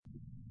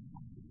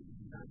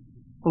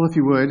Well, if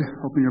you would,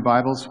 open your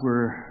Bibles.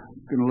 We're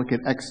going to look at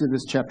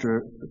Exodus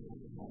chapter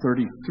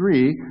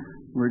 33.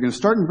 We're going to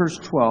start in verse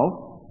 12,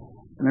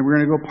 and then we're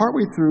going to go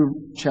partway through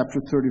chapter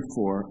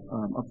 34,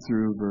 up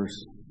through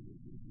verse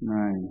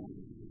 9.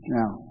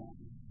 Now,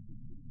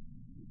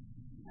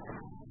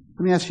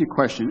 let me ask you a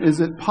question. Is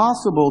it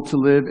possible to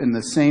live in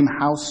the same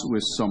house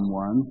with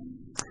someone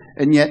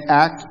and yet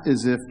act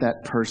as if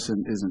that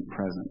person isn't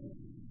present?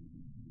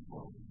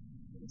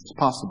 It's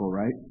possible,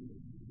 right?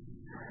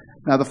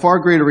 Now, the far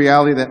greater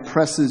reality that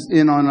presses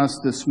in on us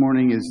this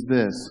morning is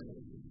this.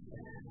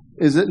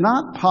 Is it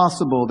not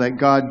possible that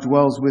God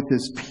dwells with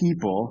His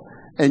people,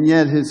 and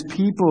yet His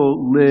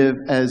people live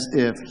as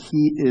if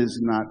He is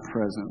not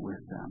present with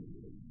them?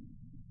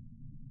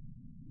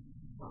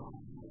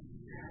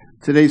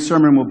 Today's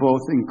sermon will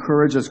both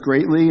encourage us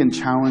greatly and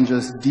challenge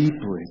us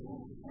deeply.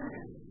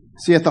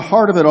 See, at the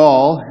heart of it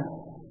all,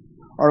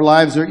 our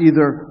lives are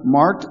either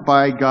marked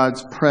by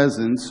God's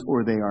presence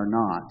or they are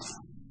not.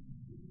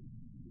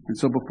 And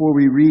so before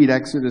we read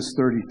Exodus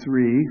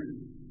 33,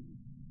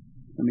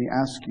 let me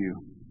ask you,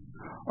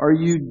 are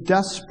you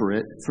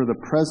desperate for the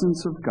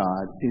presence of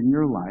God in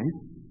your life?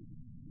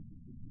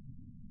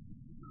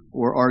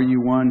 Or are you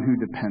one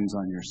who depends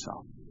on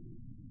yourself?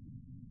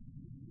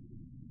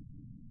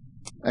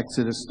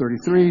 Exodus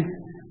 33,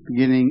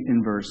 beginning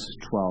in verse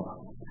 12.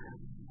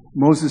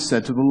 Moses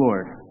said to the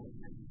Lord,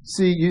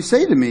 "See, you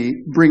say to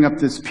me, 'Bring up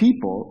this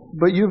people,'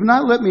 but you have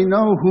not let me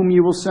know whom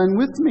you will send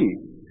with me.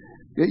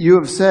 Yet you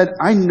have said,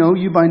 'I know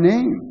you by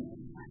name,'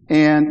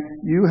 and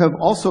you have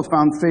also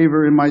found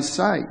favor in my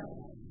sight.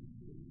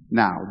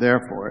 Now,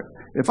 therefore,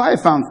 if I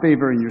have found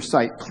favor in your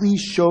sight,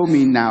 please show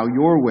me now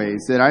your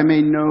ways, that I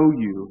may know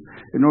you,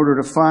 in order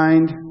to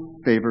find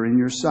favor in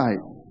your sight.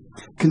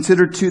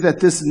 Consider, too, that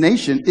this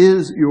nation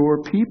is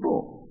your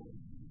people."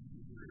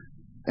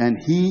 And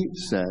he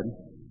said,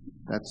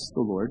 that's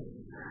the Lord,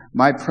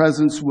 "My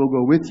presence will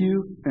go with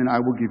you, and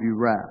I will give you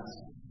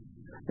rest."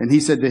 And he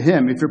said to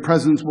him, "If your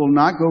presence will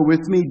not go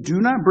with me,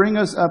 do not bring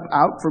us up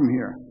out from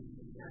here.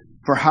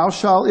 For how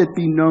shall it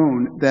be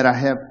known that I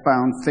have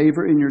found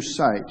favor in your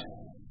sight,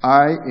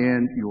 I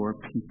and your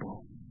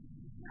people?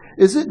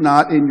 Is it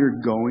not in your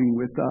going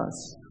with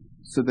us,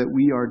 so that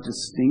we are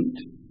distinct,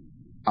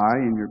 I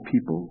and your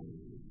people,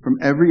 from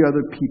every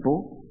other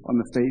people on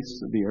the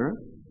face of the earth?"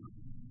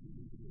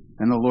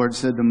 And the Lord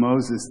said to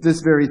Moses,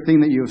 "This very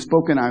thing that you have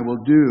spoken I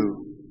will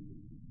do.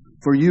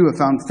 For you have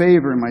found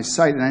favor in my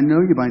sight, and I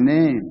know you by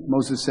name."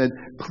 Moses said,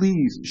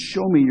 "Please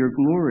show me your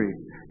glory."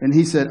 And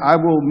he said, "I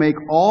will make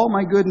all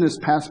my goodness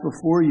pass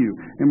before you,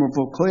 and will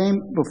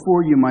proclaim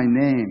before you my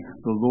name,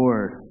 the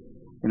Lord.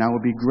 And I will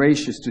be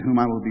gracious to whom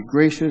I will be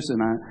gracious,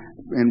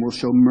 and will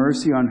show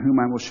mercy on whom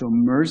I will show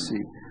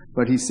mercy."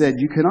 But he said,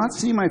 "You cannot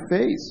see my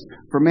face,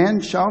 for man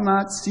shall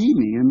not see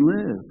me and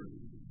live."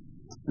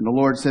 And the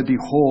Lord said,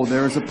 "Behold,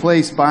 there is a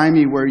place by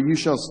me where you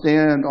shall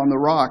stand on the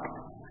rock.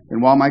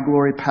 And while my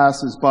glory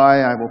passes by,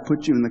 I will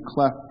put you in the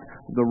cleft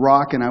of the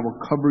rock, and I will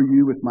cover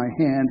you with my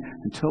hand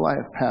until I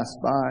have passed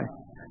by.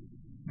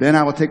 Then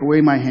I will take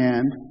away my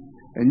hand,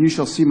 and you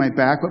shall see my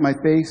back, but my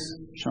face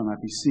shall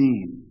not be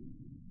seen."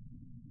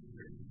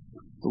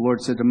 The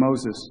Lord said to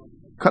Moses,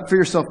 "Cut for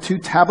yourself 2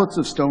 tablets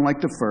of stone like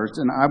the first,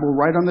 and I will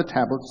write on the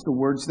tablets the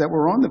words that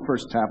were on the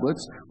first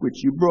tablets,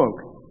 which you broke.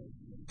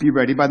 Be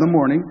ready by the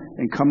morning,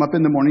 and come up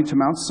in the morning to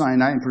Mount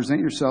Sinai, and present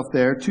yourself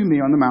there to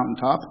me on the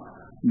mountaintop.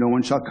 No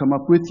one shall come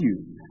up with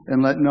you,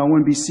 and let no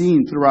one be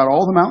seen throughout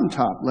all the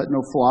mountaintop. Let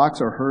no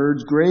flocks or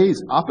herds graze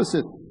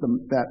opposite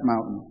that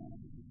mountain."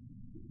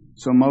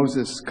 So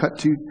Moses cut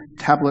 2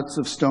 tablets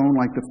of stone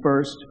like the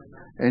first,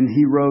 and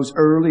he rose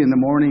early in the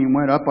morning and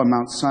went up on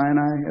Mount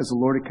Sinai, as the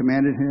Lord had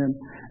commanded him,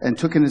 and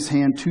took in his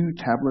hand 2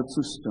 tablets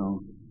of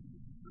stone.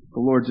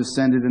 The Lord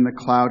descended in the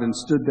cloud and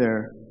stood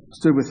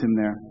with him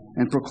there,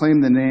 and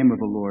proclaimed the name of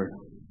the Lord.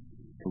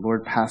 The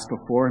Lord passed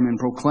before him and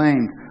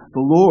proclaimed,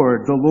 the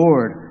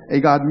Lord, a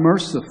God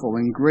merciful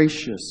and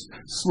gracious,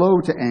 slow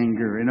to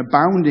anger, and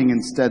abounding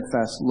in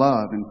steadfast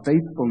love and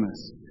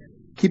faithfulness,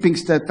 keeping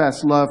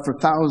steadfast love for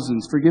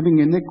thousands, forgiving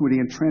iniquity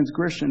and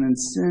transgression and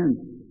sin,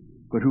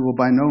 but who will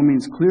by no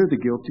means clear the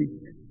guilty,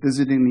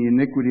 visiting the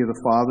iniquity of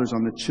the fathers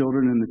on the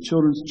children and the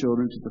children's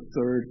children to the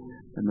 3rd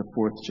and the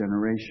 4th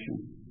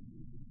generation.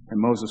 And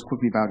Moses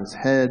quickly bowed his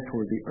head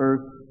toward the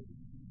earth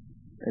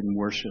and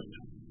worshipped.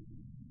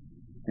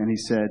 And he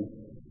said,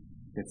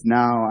 "If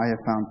now I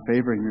have found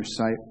favor in your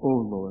sight, O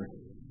Lord,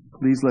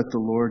 please let the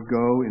Lord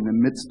go in the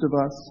midst of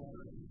us,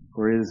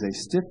 for it is a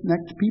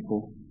stiff-necked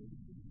people,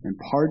 and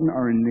pardon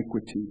our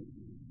iniquity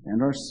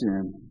and our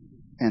sin,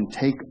 and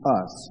take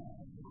us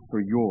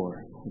for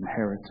your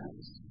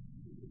inheritance."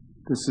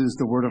 This is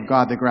the word of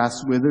God. The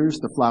grass withers,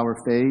 the flower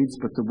fades,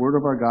 but the word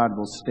of our God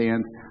will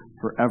stand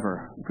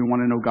forever. If we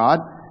want to know God,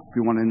 if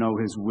we want to know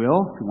His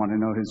will, if we want to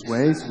know His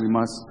ways, we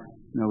must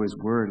know His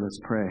word. Let's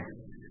pray.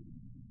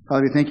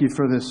 Father, we thank you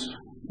for this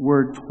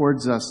word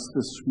towards us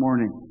this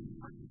morning.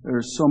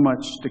 There's so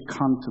much to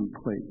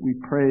contemplate. We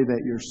pray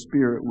that your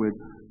Spirit would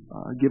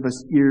give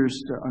us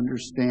ears to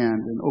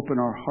understand and open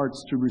our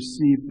hearts to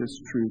receive this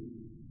truth.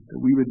 that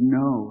we would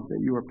know that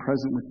you are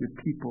present with your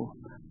people,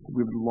 that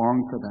we would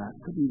long for that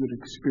we would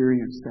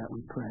experience that,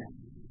 we pray.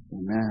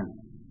 Amen.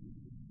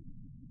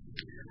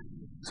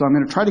 So I'm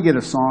going to try to get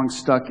a song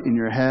stuck in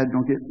your head.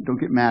 Don't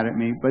get mad at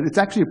me, but it's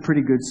actually a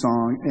pretty good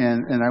song,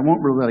 and I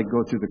won't really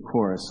go through the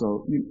chorus.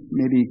 So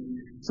maybe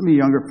some of you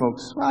younger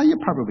folks, well, you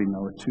probably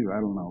know it too. I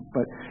don't know,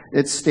 but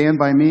it's "Stand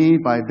by Me"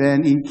 by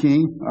Ben E.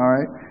 King. All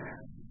right.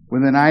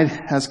 When the night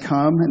has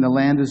come and the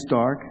land is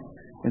dark,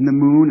 and the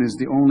moon is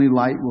the only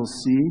light we'll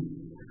see.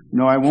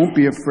 No, I won't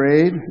be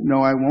afraid.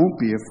 No, I won't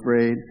be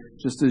afraid.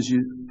 Just as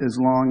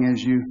long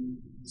as you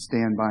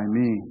stand by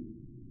me.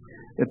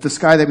 If the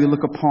sky that we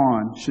look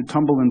upon should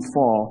tumble and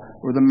fall,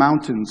 or the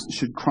mountains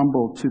should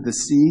crumble to the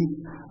sea,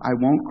 I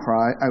won't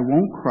cry, I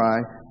won't cry,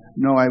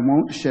 no, I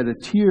won't shed a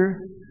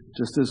tear,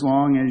 just as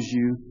long as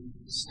you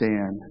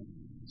stand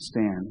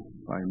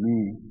by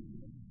me.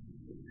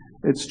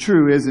 It's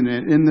true, isn't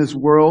it? In this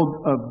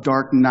world of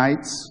dark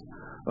nights,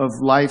 of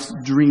life's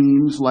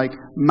dreams like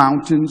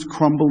mountains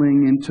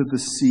crumbling into the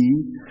sea,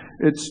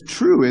 it's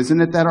true,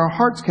 isn't it, that our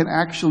hearts can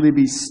actually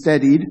be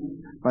steadied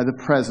by the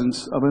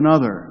presence of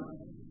another.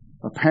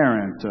 A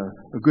parent,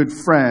 a good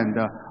friend,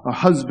 a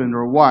husband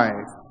or wife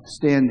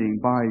standing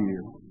by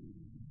you.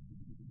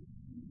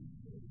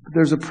 But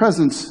there's a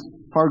presence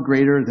far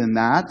greater than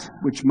that,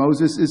 which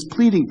Moses is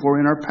pleading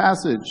for in our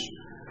passage.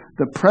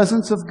 The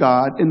presence of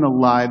God in the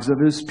lives of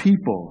his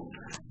people.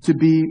 To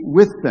be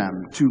with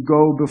them, to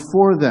go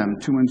before them,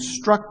 to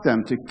instruct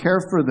them, to care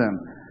for them,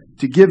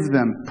 to give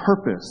them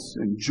purpose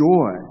and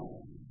joy.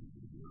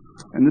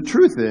 And the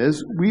truth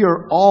is, we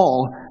are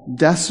all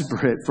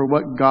desperate for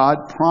what God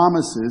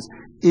promises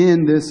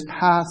in this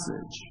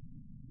passage,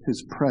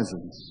 his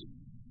presence.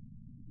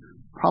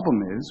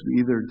 Problem is,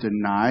 we either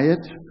deny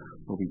it,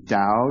 or we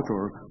doubt,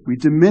 or we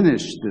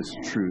diminish this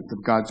truth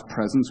of God's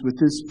presence with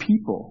his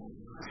people.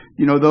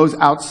 You know, those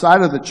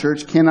outside of the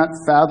church cannot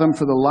fathom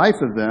for the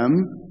life of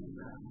them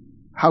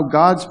how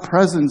God's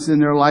presence in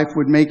their life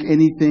would make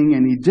anything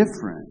any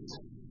different.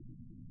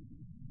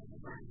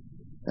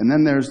 And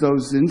then there's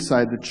those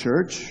inside the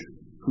church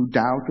who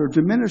doubt or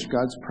diminish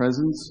God's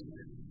presence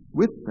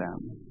with them.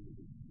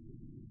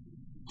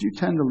 Do you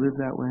tend to live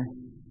that way?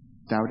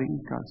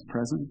 Doubting God's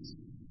presence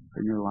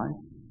in your life?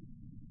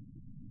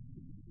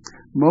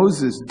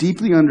 Moses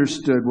deeply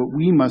understood what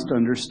we must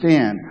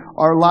understand.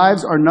 Our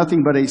lives are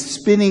nothing but a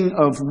spinning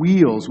of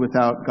wheels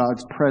without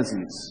God's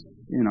presence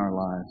in our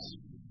lives.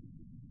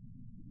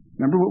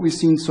 Remember what we've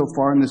seen so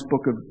far in this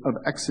book of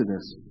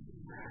Exodus.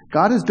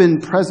 God has been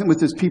present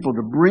with his people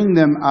to bring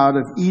them out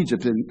of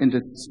Egypt and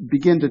to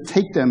begin to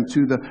take them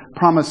to the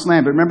promised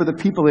land. But remember the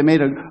people, they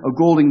made a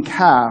golden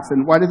calf.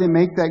 And why did they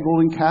make that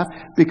golden calf?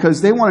 Because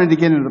they wanted to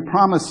get into the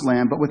promised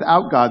land, but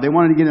without God. They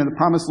wanted to get into the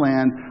promised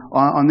land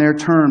on their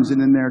terms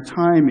and in their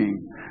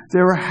timing.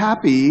 They were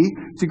happy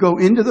to go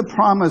into the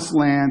promised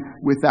land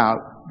without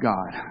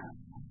God.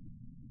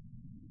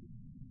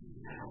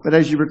 But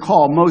as you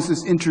recall,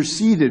 Moses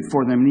interceded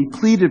for them, and he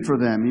pleaded for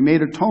them. He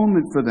made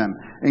atonement for them,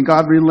 and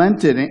God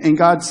relented. And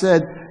God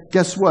said,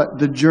 guess what?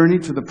 The journey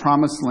to the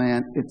promised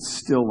land, it's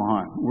still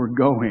on. We're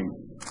going.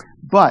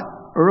 But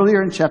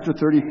earlier in chapter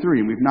 33,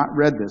 and we've not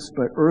read this,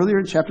 but earlier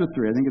in chapter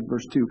 3, I think it's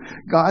verse 2,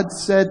 God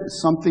said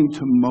something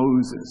to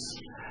Moses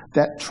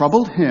that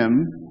troubled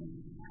him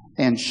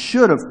and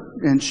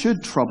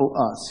should trouble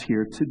us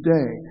here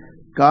today.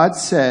 God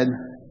said,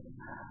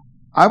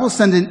 I will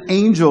send an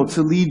angel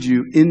to lead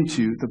you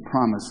into the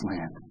promised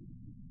land.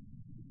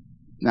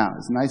 Now,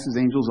 as nice as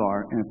angels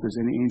are, and if there's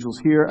any angels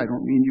here, I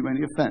don't mean you any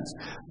offense,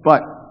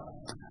 but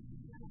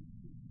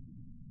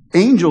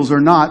angels are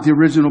not the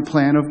original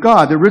plan of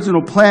God. The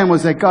original plan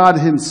was that God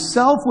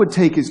himself would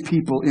take his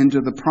people into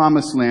the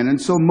promised land.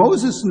 And so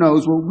Moses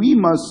knows what we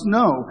must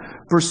know.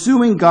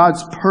 Pursuing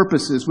God's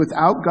purposes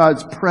without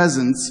God's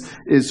presence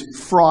is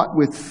fraught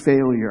with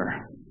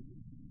failure.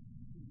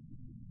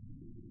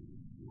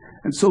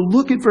 And so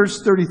look at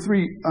verse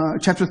 33,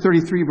 chapter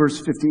 33, verse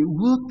 15.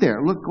 Look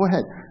there. Look, go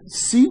ahead.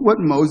 See what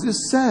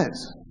Moses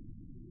says.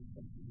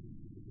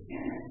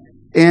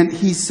 And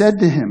he said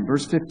to him,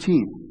 verse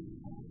 15,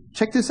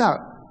 check this out.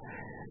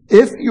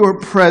 If your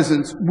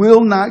presence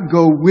will not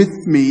go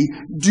with me,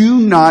 do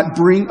not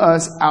bring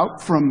us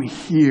out from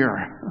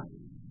here.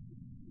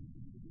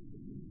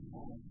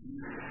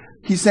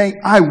 He's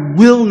saying, I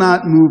will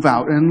not move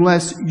out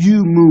unless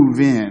you move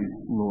in,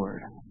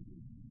 Lord.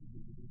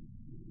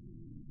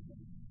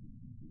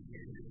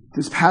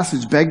 This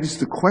passage begs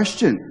the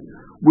question,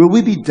 will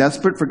we be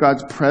desperate for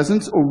God's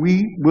presence, or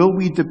will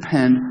we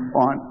depend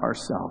on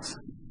ourselves?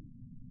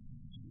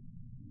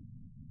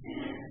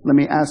 Let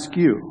me ask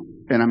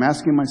you, and I'm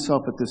asking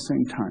myself at the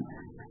same time,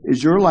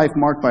 is your life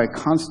marked by a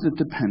constant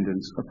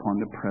dependence upon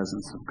the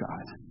presence of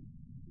God?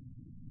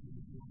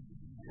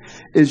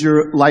 Is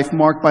your life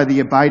marked by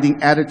the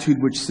abiding attitude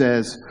which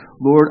says,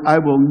 Lord, I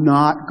will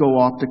not go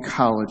off to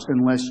college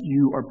unless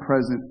you are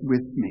present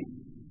with me?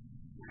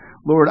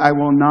 Lord, I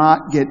will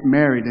not get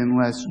married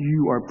unless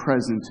you are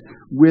present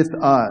with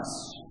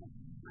us.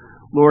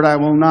 Lord, I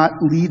will not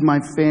lead my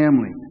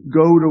family,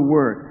 go to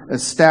work,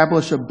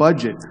 establish a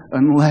budget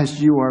unless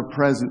you are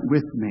present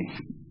with me.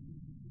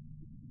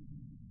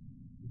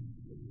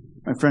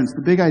 My friends,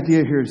 the big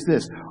idea here is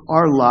this.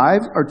 Our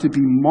lives are to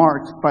be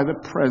marked by the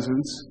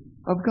presence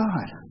of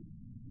God.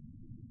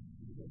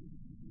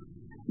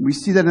 We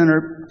see that in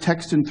our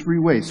text in three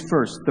ways.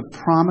 First, the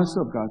promise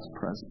of God's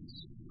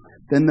presence.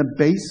 Then the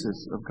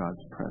basis of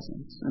God's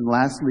presence. And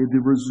lastly,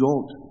 the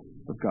result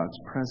of God's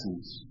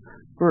presence.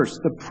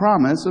 First, the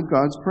promise of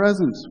God's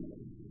presence.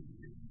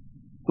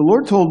 The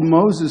Lord told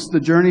Moses the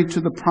journey to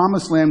the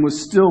promised land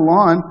was still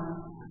on,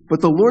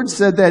 but the Lord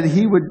said that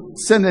he would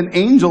send an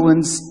angel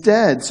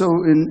instead. So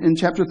in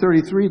chapter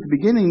 33, at the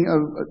beginning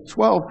of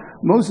 12,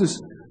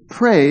 Moses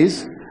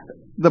prays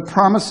the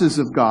promises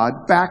of God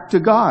back to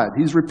God.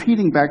 He's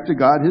repeating back to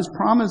God his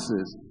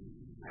promises.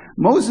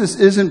 Moses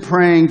isn't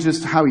praying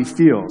just how he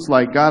feels.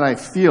 Like, God, I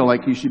feel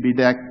like you should be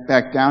back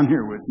down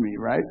here with me,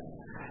 right?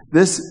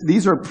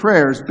 These are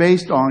prayers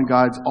based on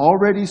God's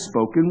already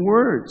spoken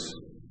words.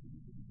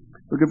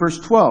 Look at verse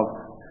 12.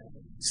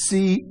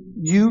 See,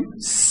 you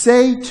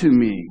say to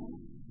me,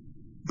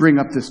 bring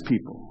up this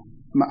people.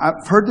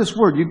 I've heard this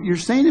word. You're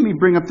saying to me,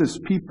 bring up this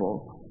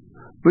people,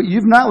 but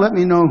you've not let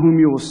me know whom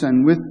you will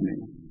send with me.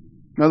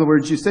 In other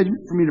words, you said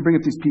for me to bring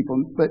up these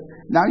people, but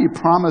now you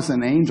promise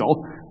an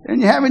angel, and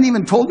you haven't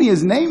even told me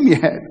his name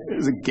yet.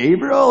 Is it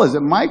Gabriel? Is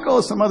it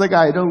Michael? Some other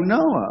guy I don't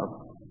know of.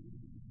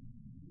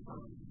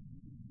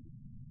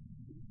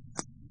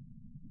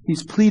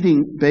 He's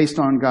pleading based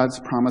on God's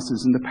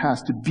promises in the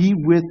past to be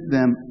with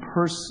them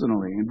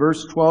personally. In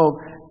verse 12,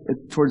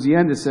 towards the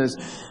end, it says,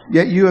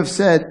 yet you have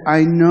said,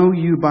 I know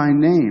you by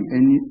name,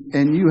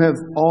 and you have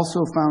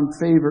also found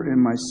favor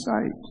in my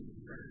sight.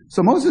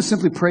 So Moses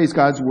simply prays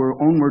God's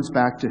own words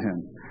back to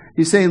him.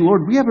 He's saying,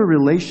 Lord, we have a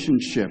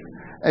relationship.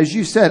 As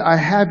you said, I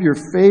have your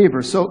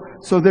favor. So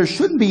there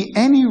shouldn't be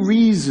any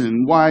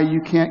reason why you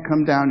can't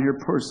come down here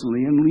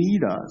personally and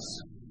lead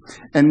us.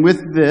 And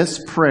with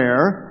this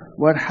prayer,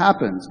 what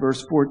happens?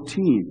 Verse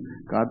 14,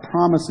 God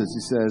promises,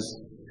 he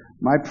says,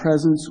 my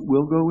presence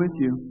will go with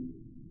you,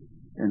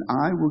 and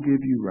I will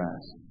give you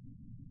rest.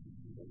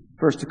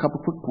 First, a couple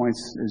quick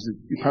points, as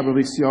you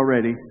probably see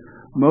already.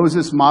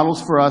 Moses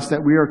models for us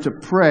that we are to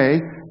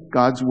pray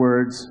God's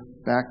words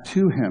back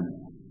to him.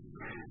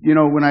 You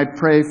know, when I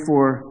pray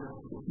for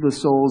the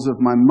souls of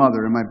my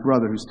mother and my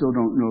brother who still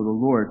don't know the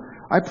Lord,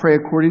 I pray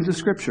according to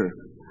Scripture.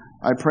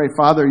 I pray,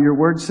 Father, your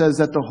word says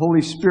that the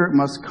Holy Spirit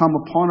must come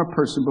upon a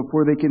person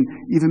before they can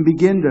even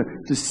begin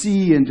to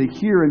see and to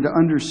hear and to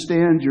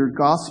understand your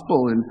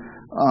gospel.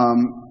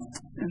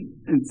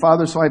 And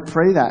Father, so I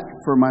pray that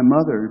for my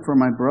mother and for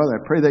my brother.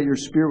 I pray that your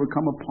Spirit would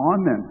come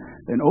upon them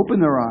and open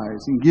their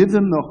eyes and give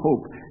them the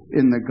hope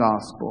in the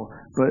gospel.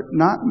 But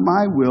not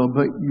my will,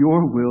 but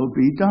your will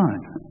be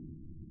done.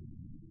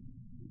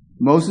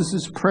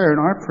 Moses' prayer and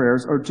our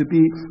prayers are to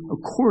be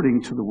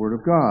according to the Word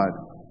of God.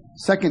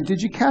 Second, did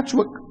you catch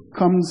what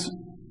comes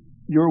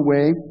your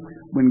way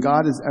when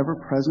God is ever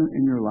present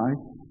in your life?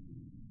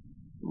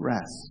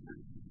 Rest.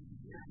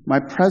 My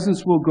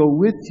presence will go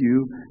with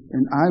you,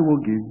 and I will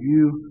give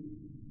you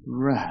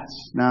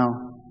rest. Now,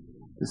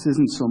 this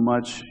isn't so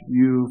much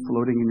you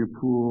floating in your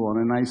pool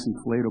on a nice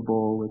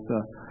inflatable with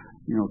a,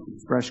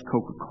 fresh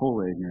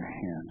Coca-Cola in your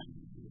hand.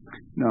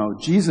 No,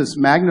 Jesus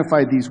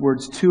magnified these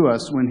words to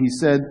us when he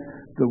said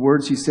the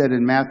words he said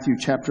in Matthew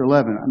chapter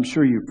 11. I'm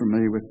sure you're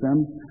familiar with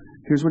them.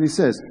 Here's what he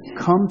says.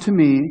 Come to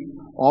me,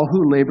 all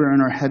who labor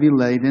and are heavy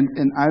laden,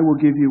 and I will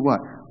give you what?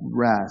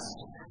 Rest.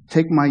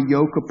 Take my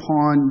yoke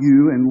upon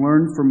you and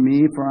learn from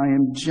me, for I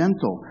am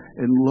gentle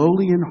and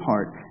lowly in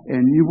heart,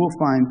 and you will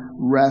find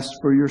rest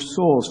for your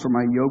souls. For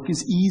my yoke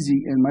is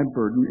easy and my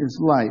burden is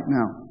light.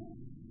 Now,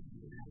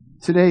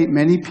 today,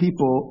 many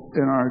people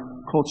in our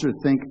culture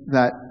think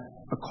that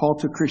a call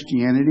to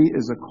Christianity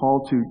is a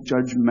call to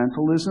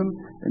judgmentalism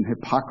and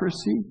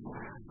hypocrisy.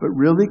 But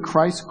really,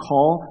 Christ's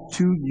call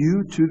to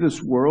you, to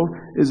this world,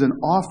 is an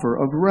offer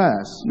of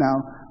rest.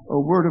 Now, a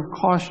word of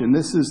caution.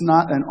 This is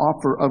not an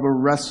offer of a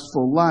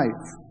restful life.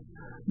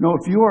 No,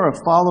 if you are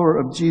a follower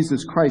of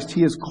Jesus Christ,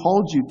 He has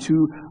called you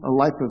to a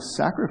life of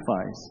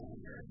sacrifice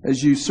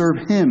as you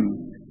serve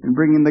Him in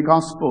bringing the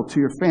gospel to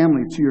your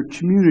family, to your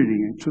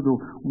community, and to the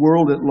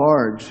world at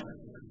large.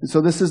 And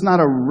so this is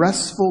not a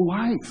restful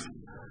life.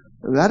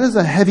 That is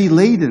a heavy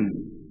laden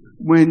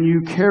when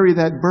you carry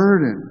that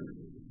burden.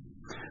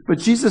 But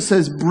Jesus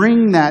says,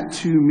 bring that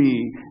to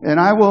me, and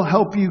I will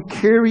help you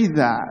carry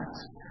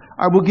that.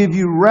 I will give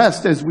you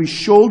rest as we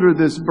shoulder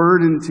this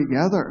burden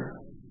together.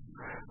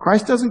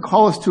 Christ doesn't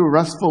call us to a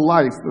restful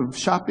life of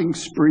shopping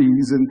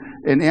sprees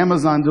and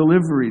Amazon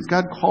deliveries.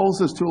 God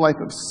calls us to a life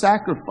of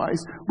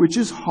sacrifice, which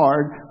is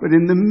hard, but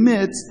in the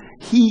midst,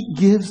 He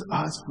gives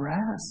us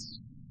rest.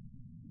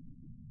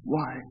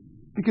 Why?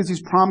 Because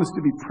He's promised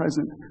to be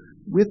present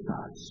with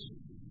us.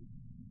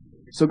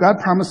 So God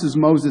promises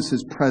Moses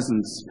His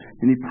presence,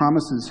 and He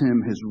promises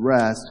him His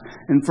rest.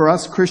 And for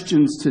us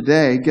Christians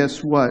today, guess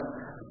what?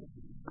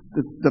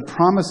 The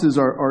promises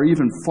are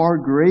even far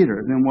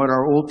greater than what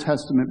our Old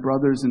Testament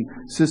brothers and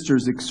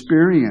sisters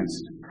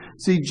experienced.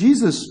 See,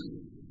 Jesus,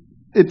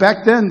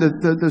 back then,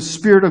 the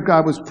Spirit of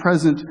God was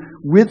present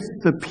with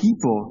the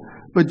people.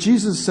 But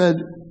Jesus said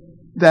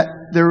that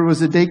there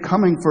was a day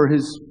coming for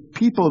his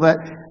people that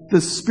the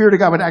Spirit of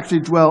God would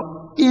actually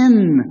dwell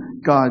in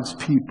God's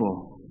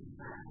people.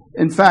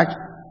 In fact,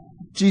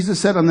 Jesus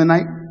said on the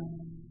night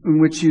in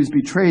which he was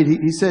betrayed,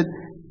 he said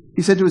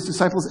to his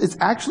disciples, it's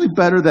actually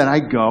better that I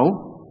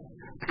go,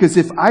 because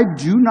if I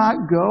do not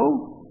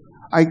go,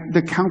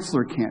 the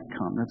counselor can't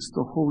come. That's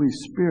the Holy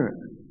Spirit.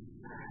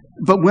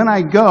 But when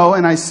I go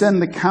and I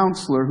send the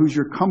counselor, who's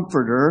your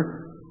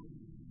comforter,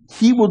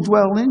 he will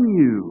dwell in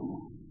you.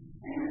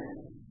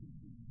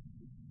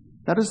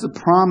 That is the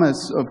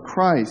promise of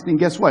Christ. And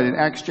guess what? In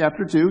Acts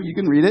chapter 2, you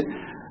can read it.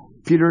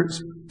 Peter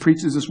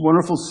preaches this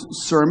wonderful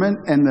sermon,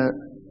 and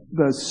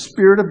the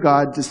Spirit of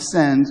God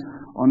descends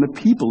on the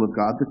people of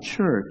God, the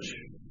church.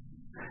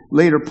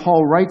 Later,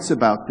 Paul writes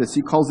about this.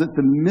 He calls it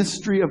the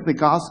mystery of the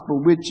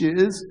gospel, which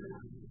is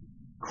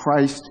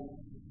Christ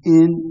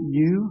in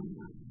you,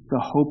 the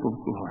hope of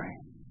glory.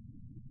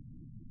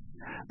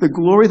 The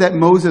glory that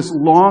Moses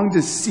longed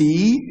to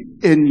see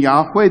in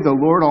Yahweh, the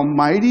Lord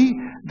Almighty,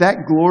 that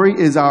glory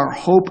is our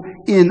hope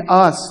in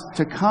us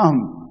to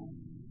come.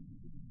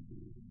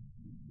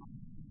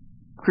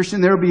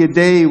 Christian, there will be a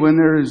day when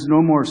there is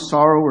no more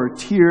sorrow or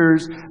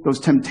tears. Those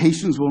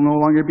temptations will no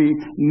longer be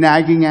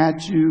nagging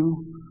at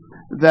you.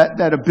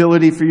 That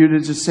ability for you to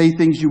just say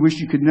things you wish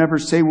you could never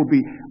say will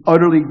be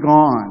utterly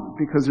gone,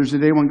 because there's a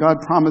day when God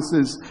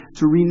promises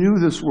to renew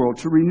this world,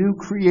 to renew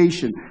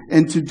creation,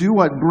 and to do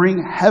what?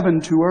 Bring heaven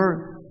to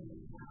earth.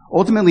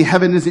 Ultimately,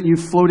 heaven isn't you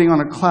floating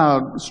on a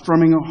cloud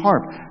strumming a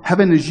harp.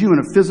 Heaven is you in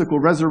a physical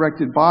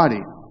resurrected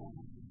body.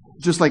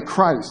 Just like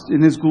Christ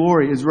in his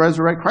glory is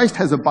resurrected. Christ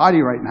has a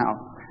body right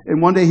now. And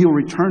one day he will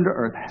return to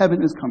earth.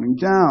 Heaven is coming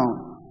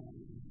down.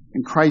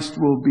 And Christ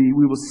we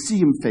will see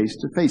him face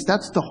to face.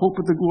 That's the hope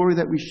of the glory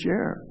that we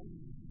share.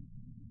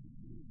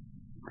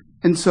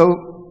 And so,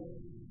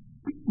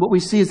 what we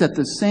see is that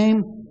the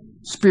same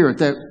Spirit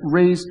that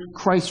raised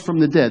Christ from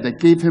the dead, that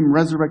gave him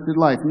resurrected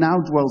life, now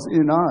dwells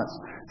in us.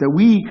 That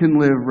we can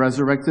live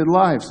resurrected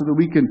lives, so that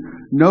we can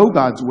know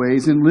God's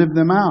ways and live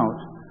them out.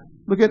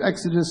 Look at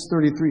Exodus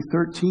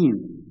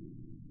 33:13.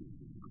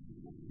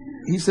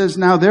 He says,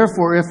 now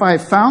therefore, if I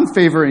found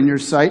favor in your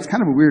sight, it's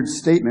kind of a weird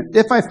statement.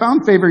 If I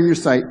found favor in your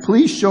sight,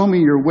 please show me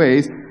your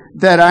ways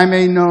that I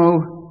may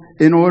know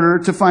in order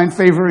to find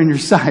favor in your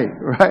sight,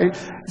 right?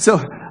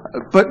 So,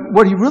 but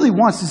what he really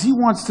wants is he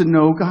wants to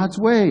know God's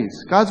ways.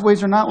 God's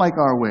ways are not like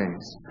our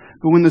ways.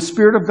 But when the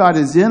Spirit of God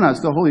is in us,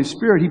 the Holy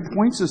Spirit, he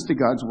points us to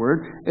God's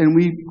Word, and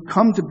we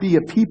come to be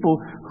a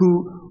people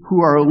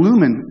who are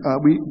illumined.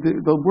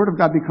 The Word of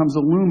God becomes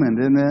illumined,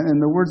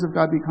 and the words of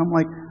God become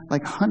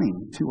like honey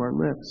to our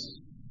lips.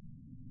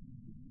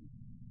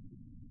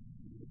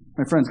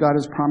 My friends, God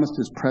has promised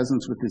his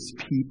presence with his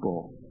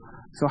people.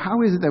 So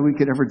how is it that we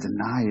could ever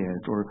deny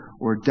it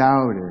or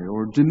doubt it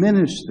or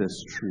diminish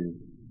this truth?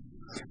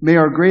 May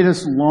our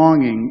greatest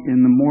longing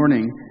in the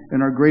morning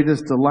and our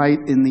greatest delight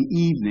in the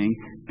evening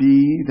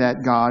be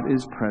that God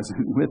is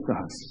present with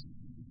us.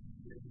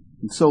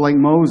 And so like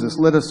Moses,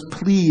 let us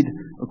plead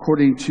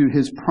according to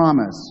his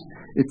promise.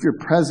 If your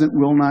presence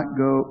will not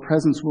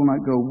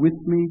go with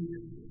me,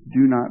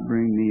 do not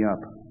bring me up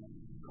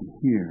from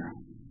here.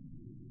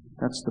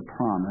 That's the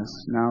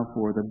promise. Now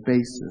for the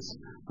basis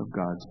of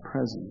God's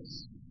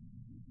presence.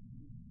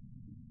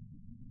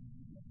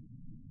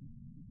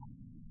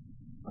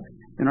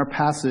 In our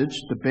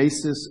passage, the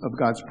basis of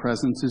God's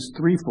presence is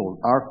threefold.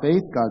 Our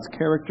faith, God's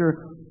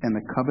character, and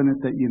the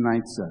covenant that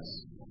unites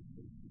us.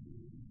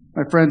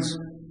 My friends,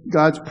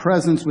 God's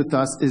presence with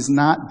us is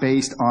not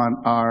based on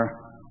our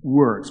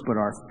works, but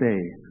our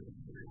faith.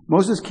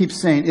 Moses keeps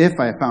saying, if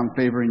I have found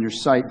favor in your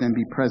sight, then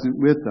be present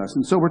with us.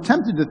 And so we're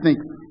tempted to think,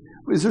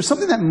 is there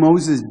something that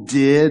Moses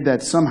did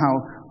that somehow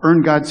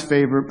earned God's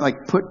favor, like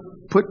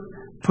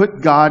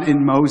put God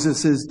in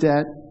Moses'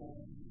 debt?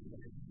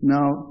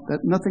 No,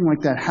 nothing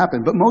like that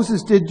happened. But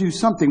Moses did do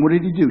something. What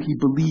did he do? He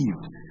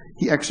believed.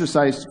 He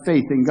exercised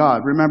faith in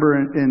God. Remember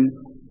in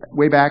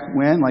way back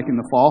when, like in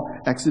the fall,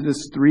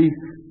 Exodus 3,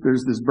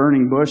 there's this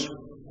burning bush.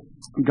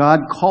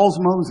 God calls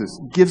Moses,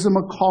 gives him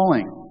a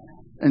calling,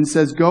 and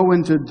says, go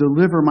and to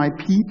deliver my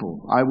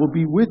people. I will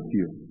be with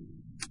you.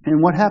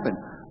 And what happened?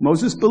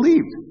 Moses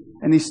believed,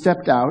 and he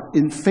stepped out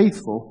in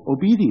faithful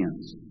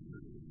obedience.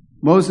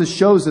 Moses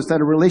shows us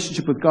that a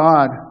relationship with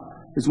God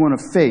is one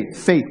of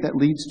faith that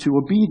leads to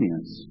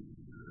obedience.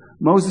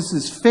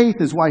 Moses' faith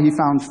is why he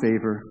found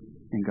favor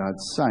in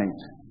God's sight.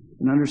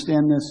 And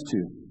understand this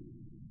too.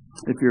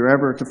 If you're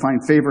ever to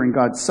find favor in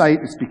God's sight,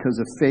 it's because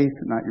of faith,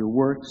 not your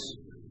works.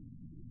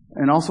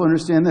 And also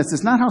understand this.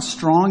 It's not how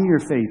strong your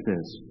faith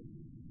is.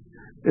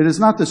 It is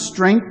not the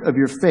strength of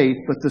your faith,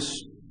 but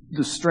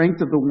the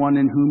strength of the one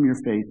in whom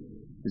your faith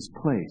is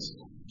placed,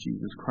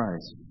 Jesus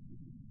Christ.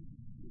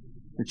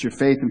 It's your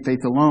faith and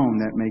faith alone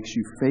that makes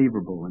you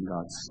favorable in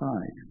God's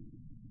sight.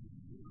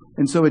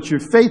 And so it's your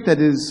faith that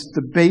is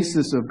the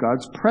basis of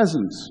God's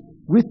presence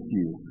with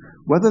you.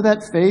 Whether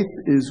that faith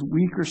is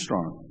weak or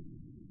strong,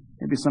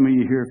 Maybe some of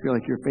you here feel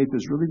like your faith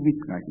is really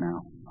weak right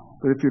now.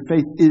 But if your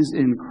faith is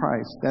in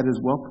Christ, that is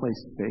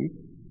well-placed faith,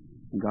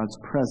 and God's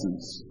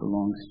presence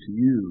belongs to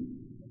you.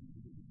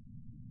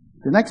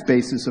 The next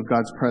basis of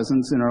God's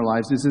presence in our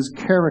lives is His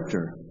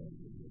character.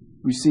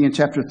 We see in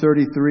chapter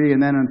 33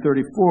 and then in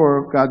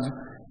 34, God's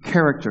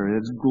character.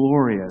 It's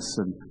glorious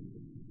and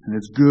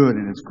it's good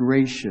and it's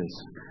gracious.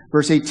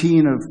 Verse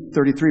 18 of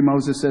 33,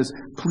 Moses says,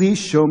 please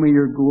show me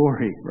your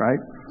glory, right?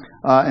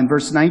 In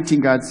verse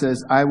 19, God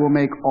says, I will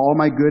make all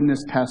my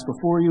goodness pass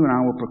before you, and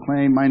I will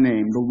proclaim my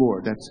name, the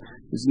Lord. That's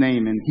His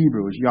name in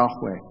Hebrew is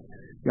Yahweh.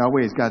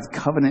 Yahweh is God's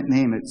covenant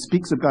name. It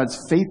speaks of God's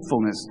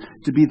faithfulness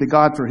to be the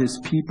God for His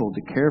people,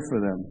 to care for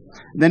them.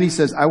 And then He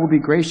says, I will be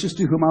gracious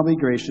to whom I'll be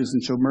gracious,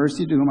 and show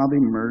mercy to whom I'll be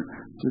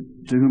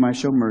to whom I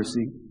show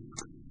mercy.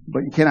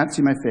 But you cannot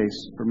see my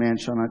face, for man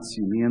shall not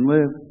see me and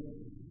live.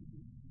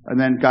 And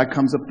then God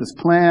comes up with this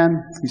plan.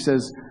 He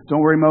says,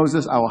 don't worry,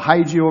 Moses, I will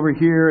hide you over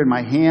here, and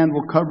my hand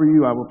will cover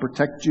you. I will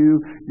protect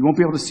you. You won't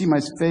be able to see my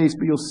face,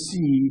 but you'll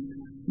see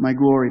my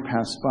glory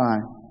pass by.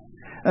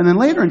 And then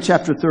later in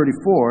chapter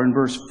 34, in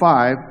verse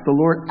 5, the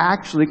Lord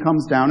actually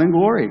comes down in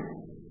glory.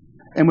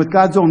 And with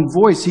God's own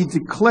voice, He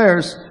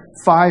declares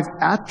 5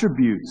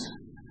 attributes.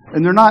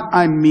 And they're not,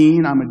 I'm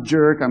mean, I'm a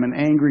jerk, I'm an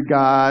angry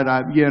God,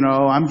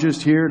 I'm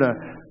just here to,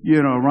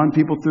 run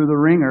people through the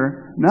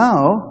ringer.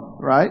 No,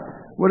 right?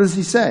 What does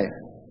He say?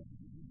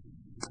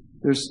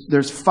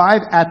 There's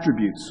 5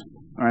 attributes.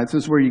 All right, this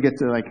is where you get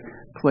to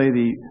play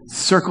the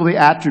circle the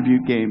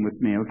attribute game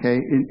with me, okay?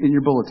 In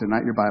your bulletin,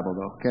 not your Bible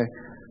though, okay?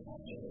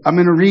 I'm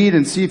going to read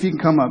and see if you can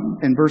come up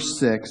in verse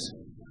 6,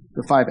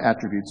 the 5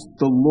 attributes.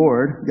 The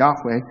Lord,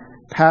 Yahweh,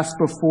 passed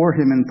before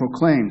him and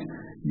proclaimed,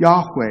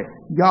 Yahweh,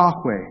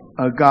 Yahweh,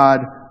 a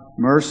God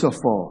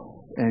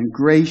merciful and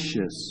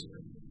gracious,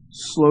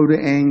 slow to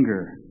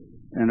anger,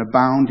 and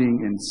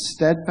abounding in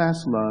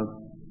steadfast love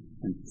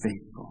and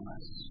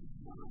faithfulness.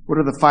 What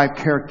are the 5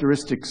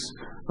 characteristics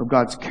of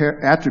God's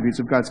attributes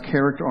of God's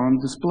character on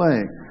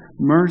display?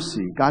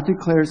 Mercy. God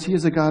declares He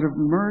is a God of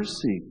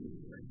mercy.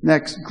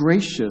 Next,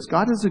 gracious.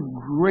 God is a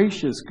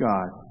gracious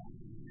God.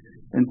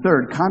 And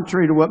third,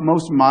 contrary to what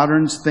most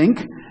moderns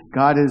think,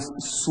 God is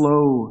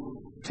slow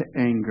to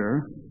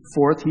anger.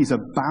 Fourth, He's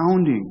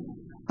abounding.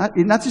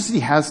 Not just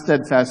He has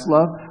steadfast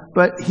love,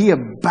 but He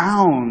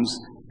abounds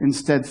in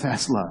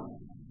steadfast love.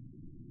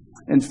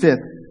 And fifth,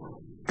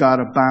 God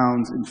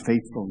abounds in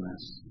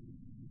faithfulness.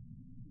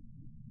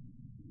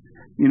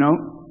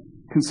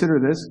 Consider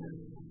this.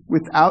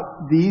 Without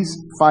these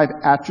 5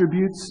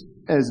 attributes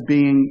as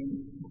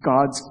being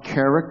God's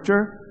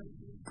character,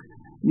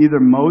 neither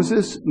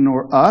Moses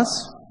nor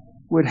us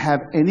would have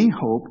any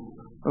hope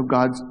of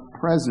God's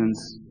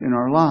presence in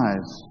our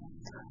lives.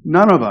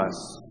 None of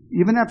us,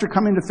 even after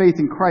coming to faith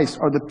in Christ,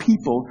 are the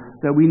people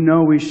that we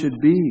know we should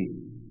be.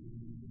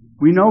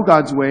 We know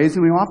God's ways,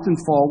 and we often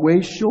fall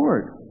way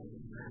short.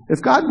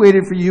 If God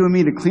waited for you and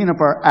me to clean up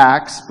our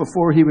acts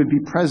before He would be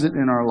present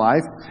in our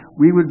life,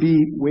 we would be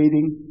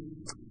waiting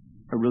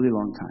a really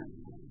long time.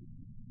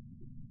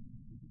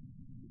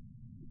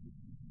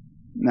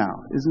 Now,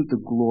 isn't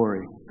the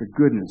glory, the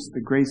goodness,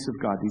 the grace of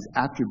God, these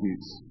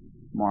attributes,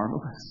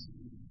 marvelous?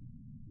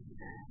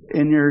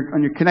 On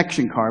your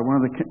connection card, one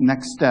of the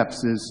next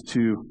steps is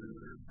to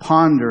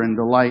ponder and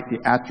delight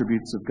the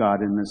attributes of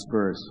God in this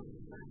verse.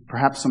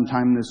 Perhaps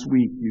sometime this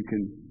week you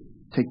can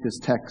take this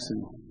text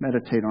and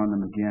meditate on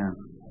them again.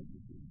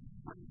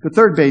 The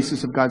third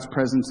basis of God's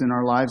presence in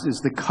our lives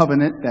is the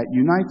covenant that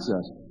unites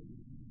us.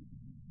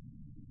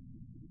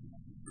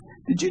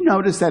 Did you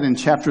notice that in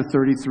chapter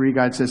 33,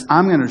 God says,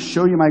 I'm going to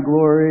show you my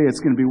glory, it's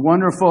going to be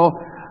wonderful,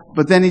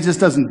 but then He just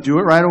doesn't do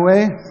it right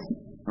away,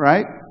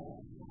 right?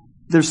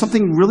 There's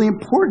something really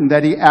important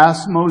that He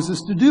asks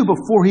Moses to do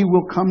before He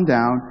will come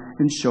down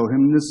and show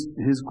him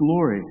His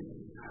glory.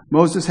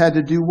 Moses had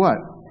to do what?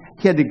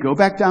 He had to go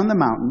back down the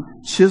mountain,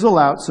 chisel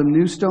out some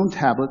new stone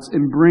tablets,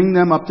 and bring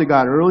them up to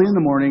God early in the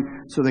morning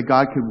so that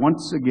God could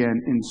once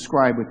again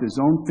inscribe with His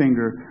own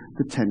finger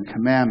the 10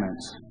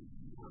 Commandments.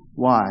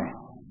 Why?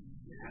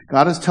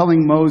 God is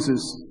telling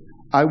Moses,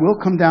 I will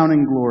come down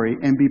in glory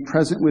and be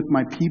present with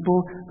my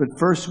people, but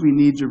first we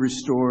need to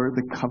restore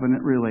the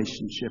covenant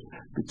relationship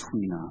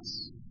between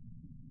us.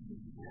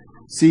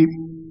 See,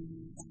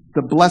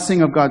 the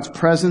blessing of God's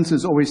presence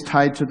is always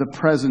tied to the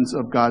presence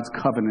of God's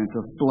covenant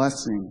of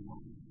blessing.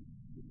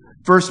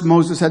 First,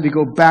 Moses had to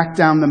go back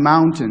down the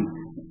mountain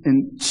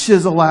and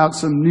chisel out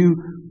some new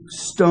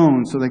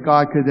stones so that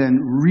God could then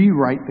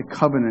rewrite the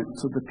covenant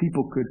so the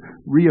people could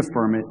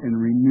reaffirm it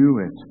and renew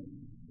it.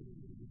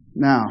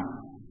 Now,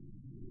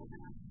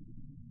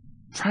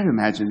 try to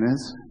imagine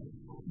this.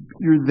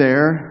 You're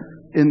there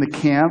in the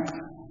camp,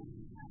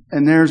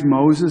 and there's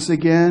Moses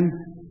again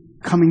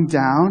coming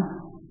down,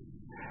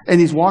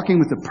 and he's walking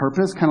with a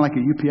purpose, kind of like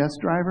a UPS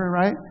driver,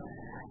 right?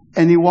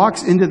 And he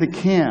walks into the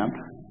camp,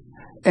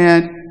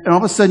 and all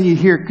of a sudden you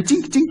hear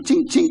ka-chink, chink,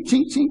 chink, chink,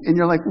 chink, chink, and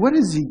you're like, what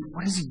is he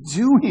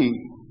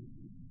doing?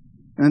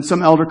 And then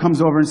some elder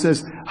comes over and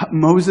says,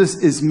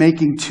 Moses is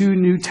making 2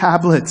 new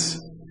tablets.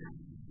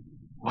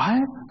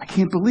 What? I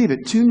can't believe it.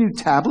 2 new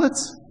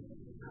tablets?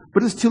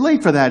 But it's too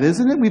late for that,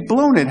 isn't it? We've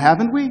blown it,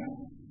 haven't we?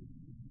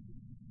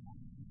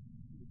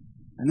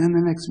 And then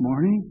the next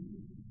morning,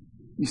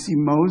 you see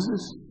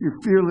Moses, your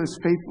fearless,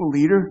 faithful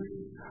leader,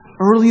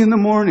 early in the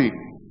morning,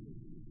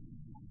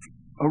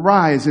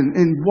 arise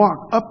and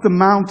walk up the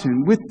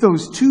mountain with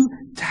those 2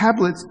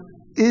 tablets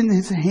in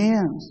his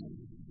hands.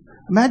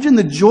 Imagine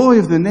the joy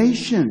of the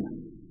nation.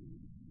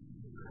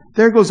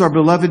 There goes our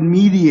beloved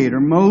mediator,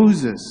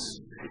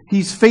 Moses.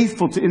 He's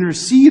faithful to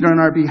intercede on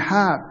our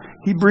behalf.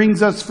 He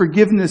brings us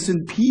forgiveness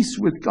and peace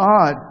with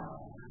God.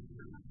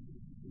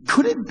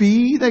 Could it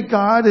be that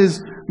God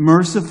is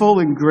merciful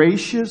and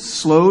gracious,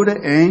 slow to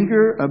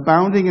anger,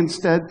 abounding in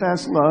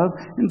steadfast love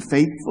and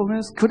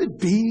faithfulness? Could it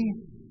be?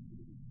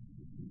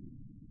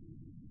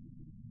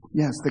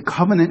 Yes, the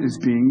covenant is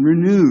being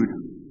renewed.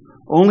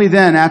 Only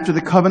then, after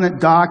the covenant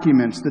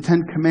documents, the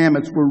 10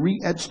 commandments, were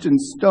re-etched in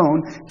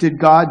stone, did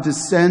God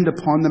descend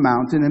upon the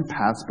mountain and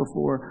pass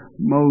before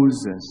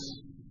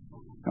Moses.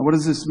 Now, what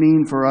does this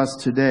mean for us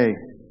today?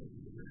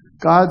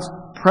 God's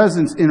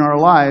presence in our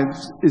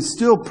lives is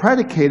still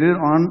predicated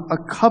on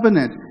a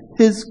covenant,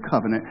 His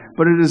covenant,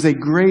 but it is a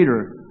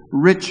greater,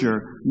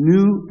 richer,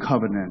 new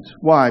covenant.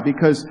 Why?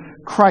 Because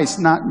Christ,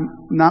 not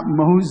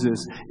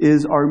Moses,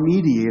 is our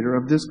mediator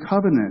of this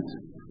covenant.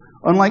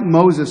 Unlike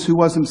Moses, who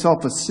was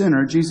himself a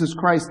sinner, Jesus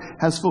Christ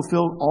has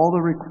fulfilled all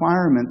the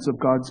requirements of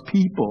God's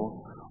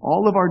people.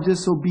 All of our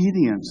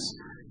disobedience,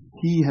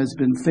 He has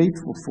been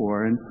faithful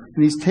for, and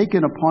He's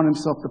taken upon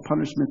Himself the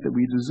punishment that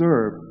we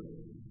deserve.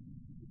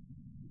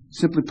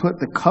 Simply put,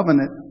 the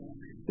covenant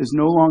is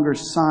no longer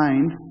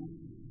signed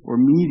or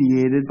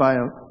mediated by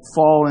a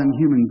fallen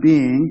human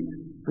being.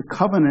 The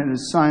covenant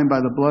is signed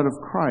by the blood of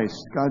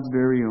Christ, God's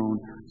very own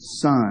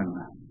Son.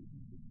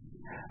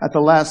 At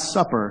the Last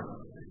Supper,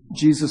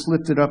 Jesus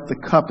lifted up the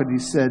cup and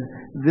He said,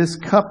 "This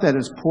cup that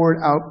is poured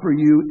out for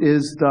you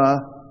is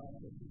the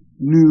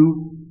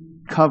new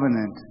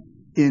covenant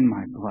in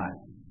my blood."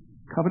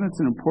 Covenant's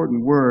an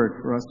important word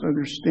for us to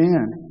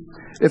understand.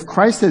 If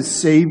Christ has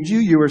saved you,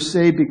 you are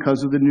saved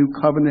because of the new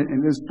covenant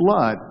in His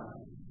blood.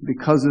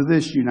 Because of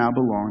this, you now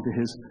belong to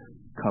His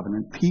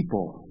covenant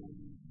people.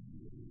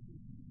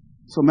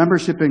 So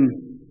membership in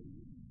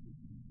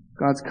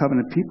God's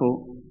covenant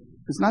people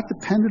is not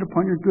dependent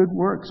upon your good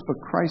works, but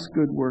Christ's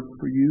good work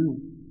for you.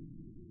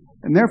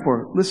 And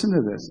therefore, listen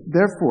to this.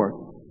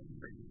 Therefore,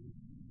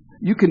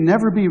 you can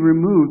never be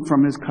removed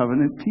from His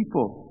covenant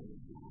people.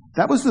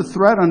 That was the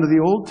threat under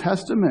the Old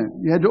Testament.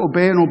 You had to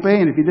obey,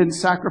 and if you didn't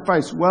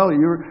sacrifice well,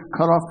 you were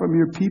cut off from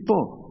your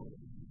people.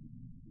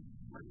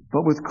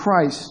 But with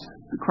Christ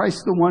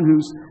the one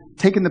who's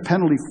taken the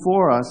penalty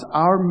for us,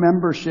 our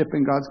membership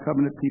in God's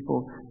covenant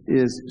people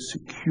is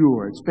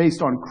secure. It's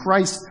based on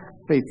Christ's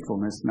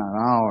faithfulness, not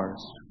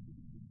ours.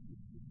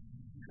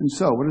 And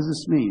so, what does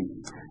this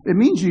mean? It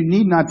means you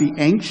need not be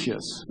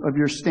anxious of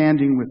your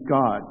standing with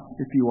God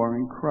if you are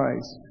in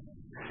Christ.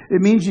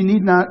 It means you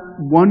need not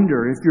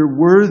wonder if you're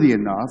worthy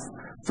enough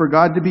for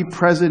God to be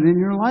present in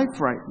your life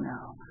right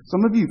now.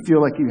 Some of you feel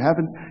like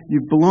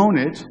you've blown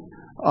it,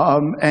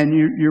 and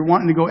you're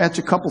wanting to go etch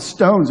a couple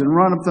stones and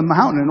run up the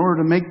mountain in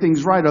order to make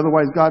things right.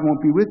 Otherwise, God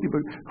won't be with you.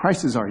 But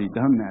Christ has already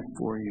done that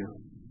for you.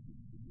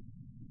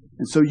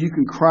 And so you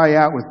can cry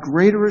out with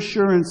greater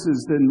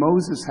assurances than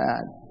Moses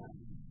had,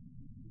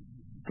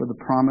 for the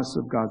promise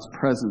of God's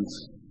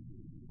presence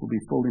will be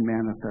fully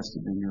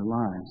manifested in your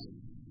lives.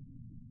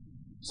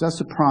 So that's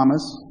the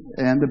promise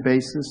and the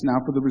basis now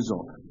for the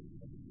result.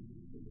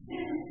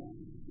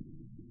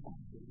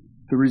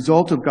 The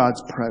result of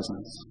God's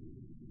presence.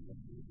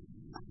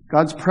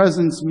 God's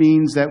presence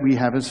means that we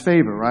have His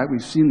favor, right?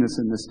 We've seen this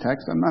in this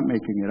text. I'm not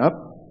making it up.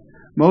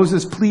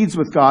 Moses pleads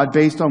with God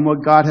based on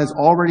what God has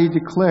already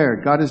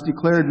declared. God has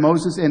declared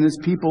Moses and his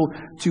people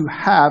to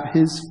have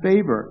His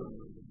favor.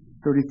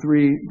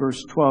 33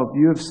 verse 12.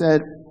 You have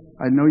said,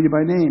 I know you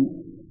by name,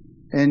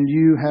 and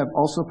you have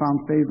also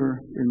found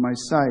favor in my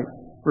sight.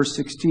 Verse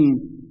 16.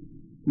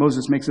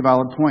 Moses makes a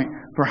valid point.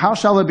 For how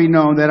shall it be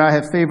known that I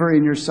have favor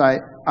in your sight,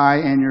 I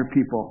and your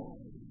people?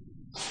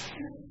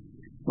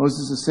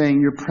 Moses is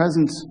saying your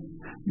presence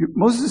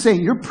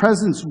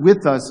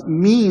with us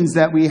means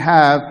that we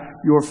have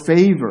your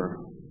favor.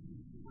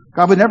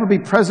 God would never be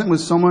present with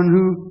someone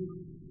who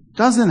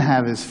doesn't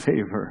have His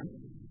favor.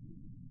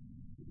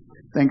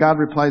 Then God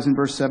replies in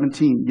verse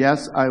 17,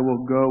 yes, I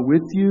will go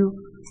with you,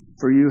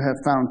 for you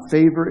have found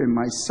favor in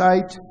my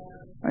sight.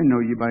 I know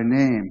you by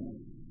name.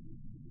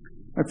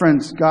 My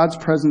friends, God's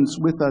presence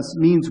with us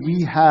means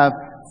we have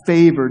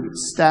favored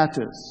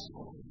status.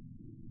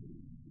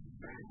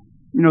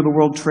 You know, the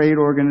World Trade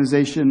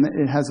Organization,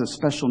 it has a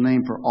special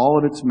name for all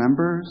of its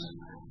members.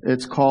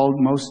 It's called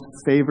Most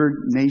Favored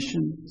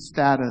Nation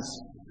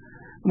status.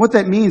 And what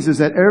that means is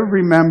that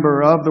every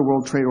member of the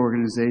World Trade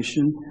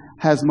Organization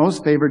has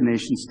Most Favored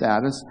Nation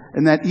status,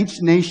 and that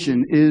each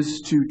nation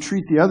is to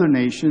treat the other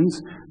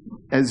nations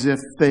as if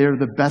they are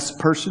the best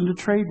person to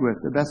trade with,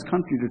 the best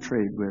country to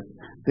trade with.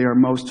 They are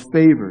most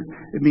favored.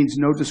 It means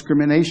no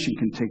discrimination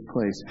can take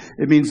place.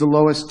 It means the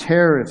lowest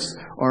tariffs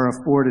are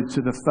afforded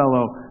to the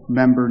fellow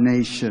member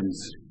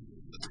nations.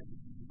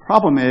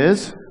 Problem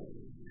is,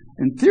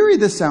 In theory,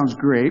 this sounds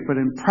great, but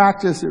in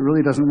practice, it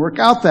really doesn't work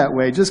out that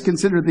way. Just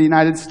consider the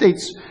United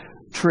States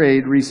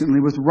trade recently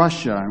with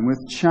Russia and with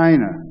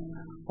China.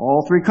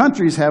 All three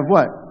countries have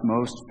what?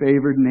 Most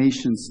favored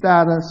nation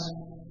status,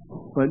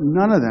 but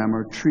none of them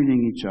are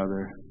treating each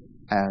other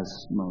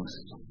as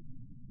most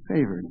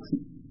favored.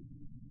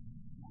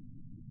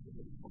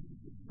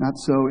 Not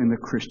so in the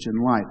Christian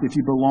life. If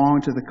you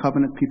belong to the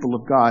covenant people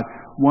of God,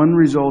 one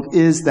result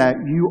is that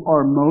you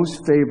are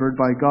most favored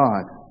by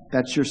God.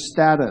 That's your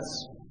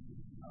status.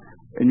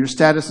 And your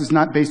status is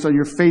not based on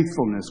your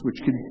faithfulness,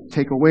 which could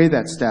take away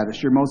that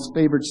status. Your most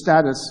favored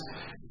status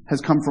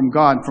has come from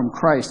God, from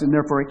Christ, and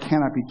therefore it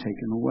cannot be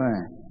taken away.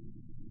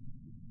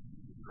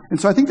 And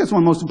so I think that's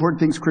one of the most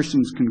important things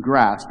Christians can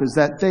grasp, is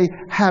that they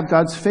have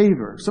God's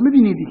favor. Some of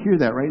you need to hear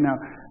that right now.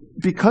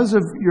 Because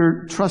of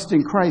your trust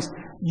in Christ,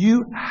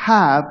 you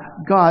have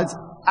God's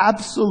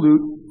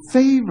absolute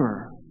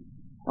favor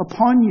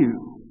upon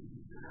you.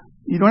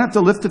 You don't have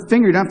to lift a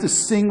finger. You don't have to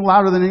sing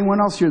louder than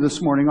anyone else here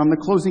this morning on the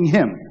closing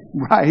hymn,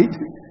 right?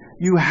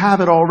 You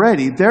have it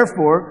already.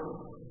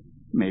 Therefore,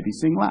 maybe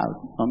sing loud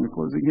on the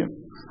closing hymn.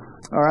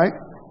 All right?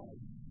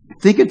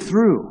 Think it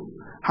through.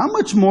 How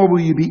much more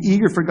will you be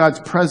eager for God's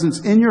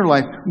presence in your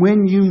life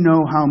when you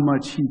know how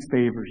much He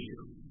favors you?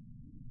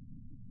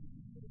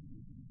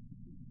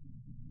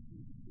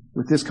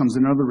 With this comes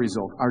another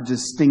result, our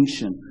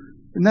distinction.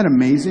 Isn't that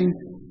amazing?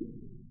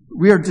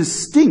 We are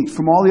distinct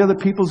from all the other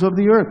peoples of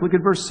the earth. Look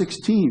at verse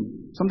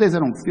 16. Some days I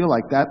don't feel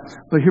like that,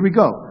 but here we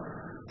go.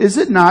 Is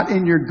it not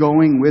in your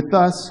going with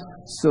us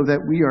so that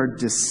we are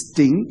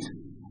distinct,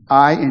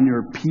 I and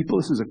your people?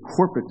 This is a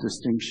corporate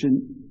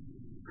distinction.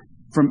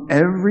 From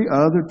every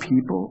other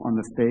people on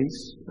the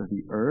face of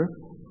the earth.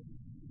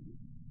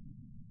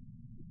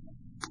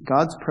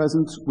 God's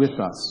presence with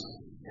us,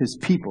 His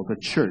people, the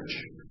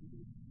church,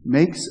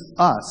 makes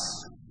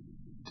us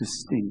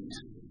distinct.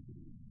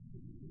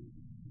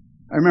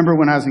 I remember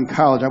when I was in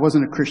college, I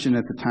wasn't a Christian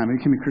at the time. I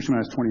became a Christian when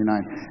I was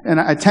 29. And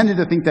I tended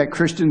to think that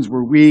Christians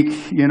were weak.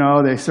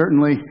 I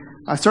certainly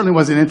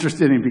wasn't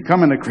interested in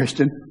becoming a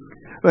Christian.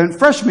 But in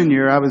freshman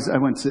year, I was at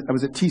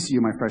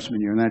TCU my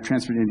freshman year, and then I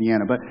transferred to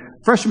Indiana. But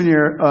freshman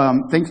year,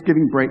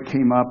 Thanksgiving break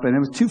came up, and it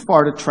was too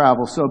far to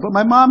travel. But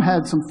my mom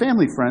had some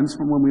family friends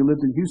from when we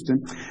lived in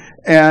Houston,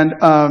 and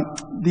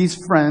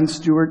these friends,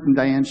 Stuart and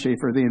Diane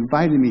Schaefer, they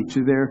invited me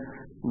to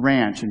their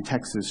ranch in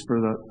Texas for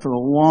the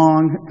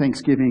long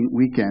Thanksgiving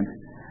weekend.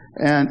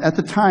 And at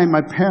the time,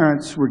 my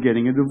parents were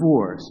getting a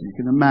divorce. You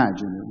can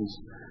imagine it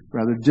was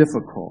rather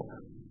difficult.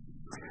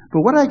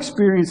 But what I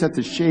experienced at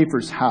the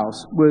Schaefer's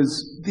house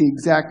was the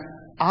exact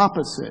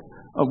opposite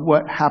of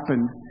what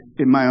happened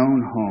in my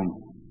own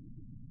home.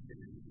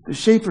 The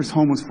Schaefer's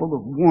home was full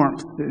of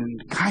warmth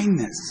and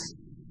kindness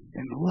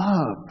and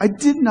love. I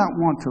did not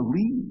want to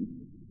leave.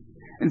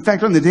 In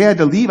fact, on the day I had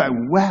to leave, I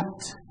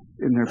wept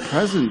in their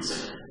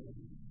presence.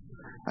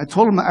 I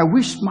told them I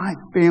wish my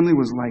family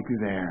was like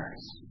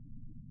theirs.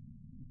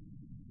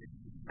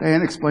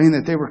 Diane explained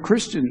that they were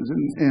Christians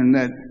and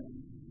that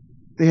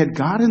they had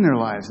God in their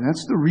lives, and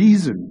that's the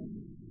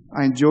reason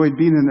I enjoyed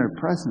being in their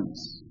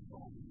presence.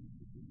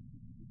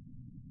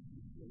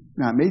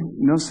 Now, it made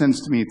no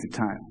sense to me at the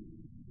time.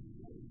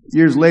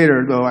 Years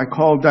later, though, I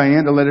called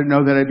Diane to let her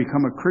know that I'd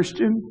become a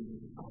Christian,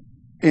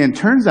 and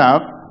turns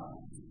out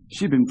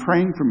she'd been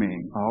praying for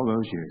me all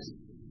those years.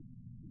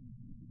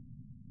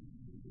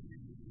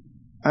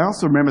 I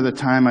also remember the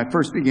time I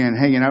first began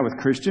hanging out with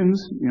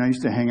Christians. I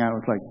used to hang out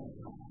with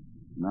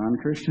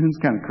non-Christians,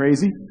 kind of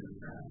crazy.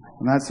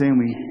 I'm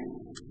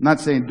not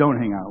saying don't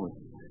hang out with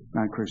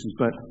non-Christians,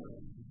 but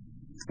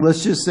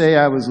let's just say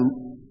I was a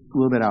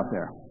little bit out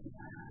there.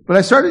 But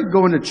I started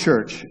going to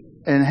church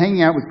and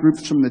hanging out with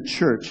groups from the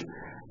church.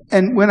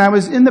 And when I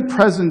was in the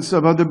presence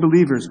of other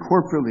believers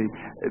corporately,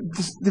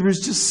 there was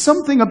just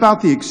something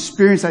about the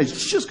experience I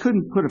just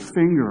couldn't put a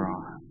finger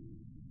on.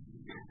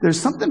 There's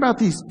something about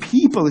these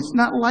people. It's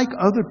not like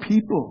other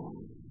people.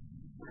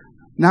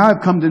 Now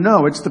I've come to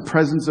know it's the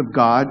presence of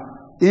God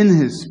in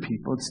His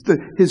people. It's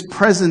His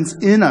presence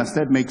in us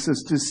that makes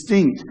us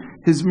distinct.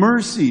 His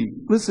mercy,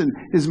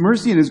 His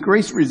mercy and His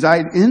grace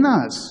reside in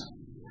us.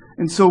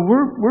 And so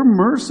we're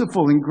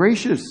merciful and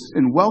gracious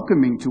and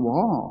welcoming to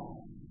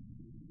all.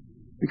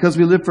 Because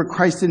we live for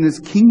Christ in His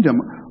kingdom,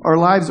 our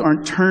lives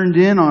aren't turned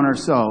in on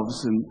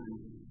ourselves,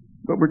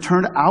 but we're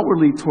turned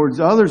outwardly towards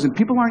others, and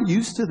people aren't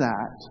used to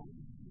that.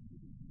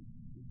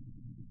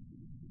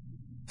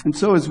 And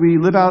so as we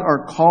live out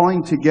our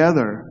calling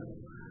together,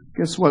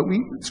 guess what?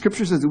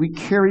 Scripture says that we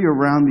carry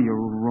around the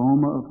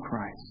aroma of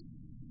Christ,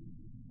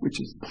 which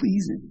is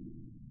pleasing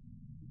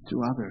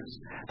to others.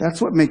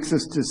 That's what makes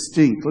us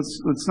distinct.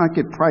 Let's not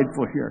get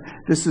prideful here.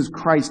 This is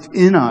Christ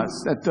in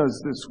us that does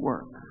this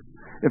work.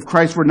 If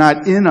Christ were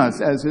not in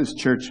us as His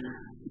church,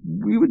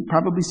 we would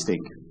probably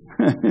stink.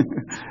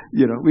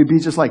 We'd be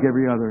just like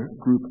every other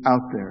group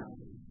out there.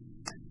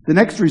 The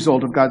next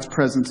result of God's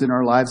presence in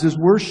our lives is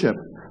worship.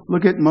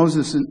 Look at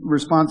Moses'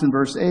 response in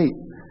verse 8.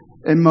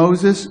 And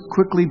Moses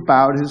quickly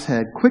bowed his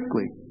head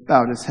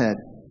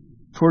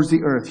towards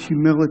the earth.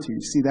 Humility,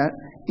 see that?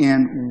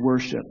 And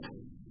worshiped.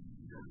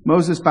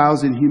 Moses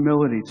bows in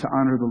humility to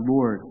honor the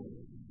Lord,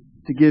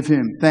 to give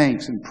him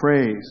thanks and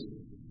praise.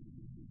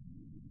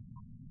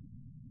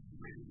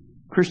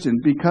 Christian,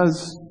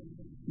 because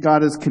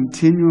God is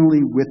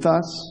continually with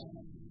us,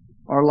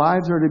 our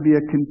lives are to be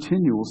a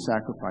continual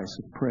sacrifice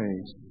of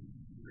praise.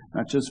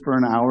 Not just for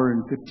an hour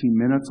and 15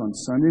 minutes on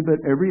Sunday, but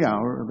every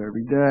hour of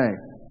every day.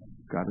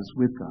 God is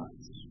with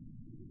us.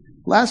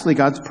 Lastly,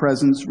 God's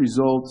presence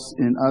results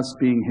in us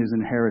being His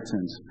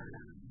inheritance.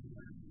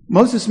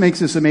 Moses makes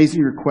this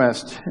amazing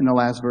request in the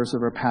last verse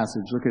of our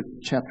passage. Look at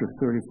chapter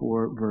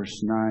 34,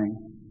 verse 9.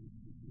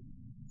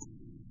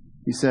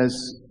 He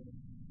says,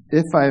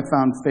 if I have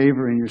found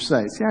favor in your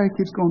sight. See how he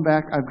keeps going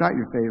back? I've got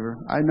your favor.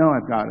 I know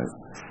I've got it.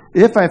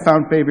 If I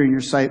found favor in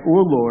your sight, O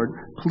Lord,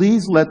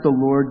 please let the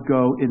Lord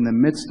go in the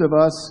midst of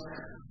us,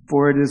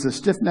 for it is a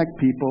stiff-necked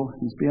people.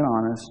 He's being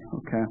honest.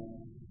 Okay.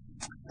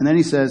 And then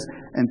he says,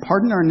 and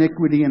pardon our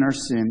iniquity and our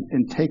sin,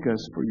 and take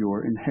us for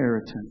your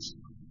inheritance.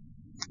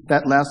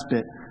 That last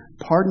bit,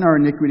 pardon our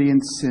iniquity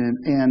and sin,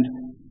 and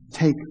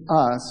take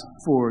us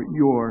for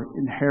your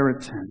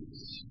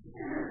inheritance.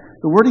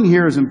 The wording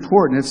here is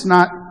important. It's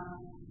not,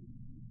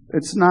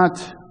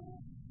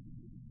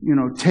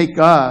 take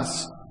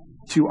us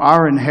to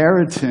our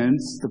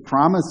inheritance, the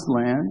promised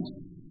land.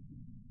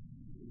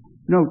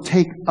 No,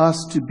 take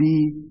us to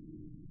be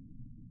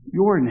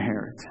your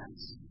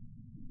inheritance.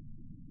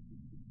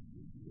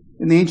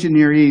 In the ancient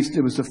Near East,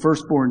 it was the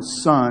firstborn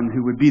son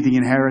who would be the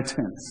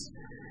inheritance.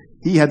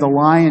 He had the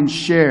lion's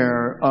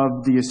share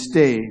of the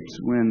estate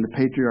when the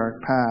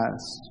patriarch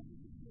passed.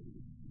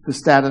 The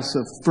status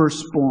of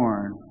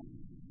firstborn,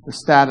 the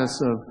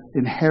status of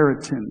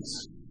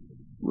inheritance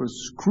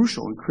was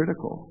crucial and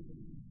critical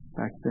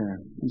back then,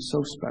 and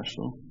so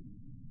special.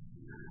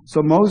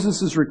 So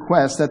Moses'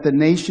 request that the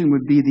nation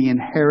would be the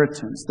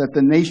inheritance, that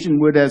the nation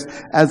would as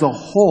a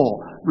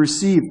whole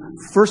receive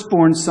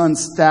firstborn son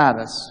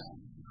status,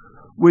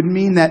 would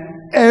mean that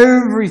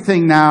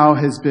everything now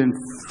has been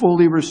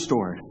fully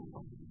restored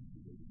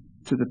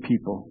to the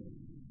people.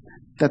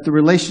 That the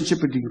relationship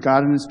between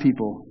God and His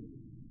people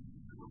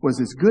was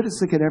as good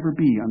as it could ever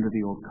be under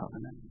the Old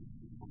Covenant.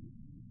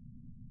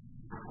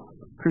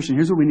 Christian,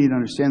 here's what we need to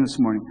understand this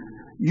morning.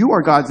 You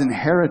are God's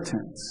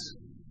inheritance.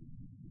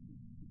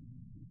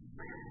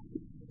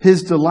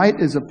 His delight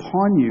is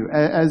upon you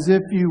as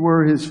if you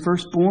were His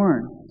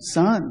firstborn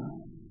son.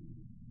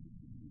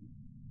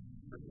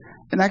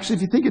 And actually,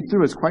 if you think it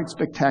through, it's quite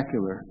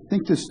spectacular.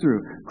 Think this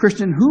through.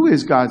 Christian, who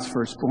is God's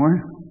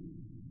firstborn?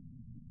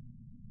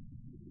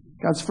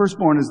 God's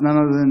firstborn is none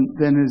other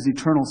than His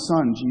eternal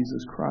Son,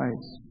 Jesus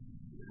Christ.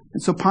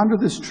 And so ponder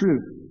this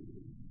truth.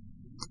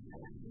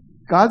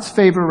 God's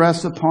favor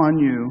rests upon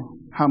you,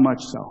 how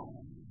much so?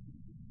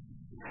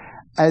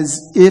 As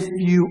if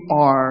you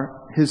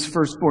are His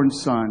firstborn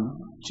Son,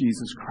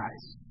 Jesus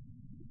Christ.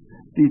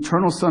 The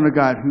eternal Son of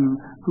God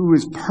who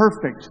is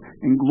perfect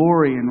in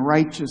glory and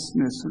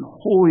righteousness and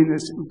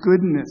holiness and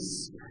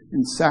goodness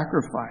and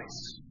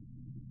sacrifice.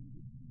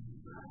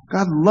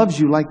 God loves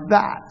you like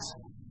that.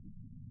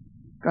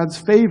 God's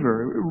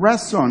favor, it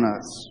rests on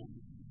us.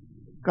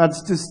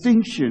 God's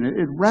distinction,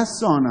 it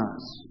rests on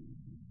us.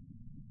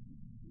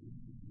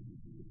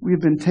 We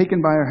have been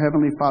taken by our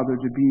Heavenly Father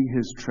to be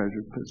His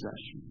treasured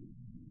possession.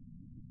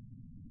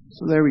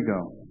 So there we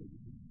go.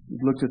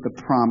 We've looked at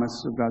the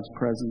promise of God's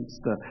presence,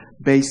 the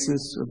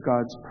basis of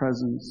God's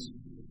presence,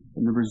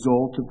 and the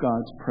result of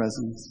God's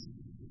presence.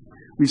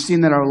 We've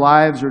seen that our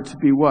lives are to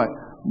be what?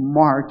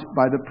 Marked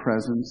by the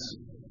presence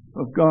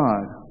of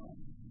God.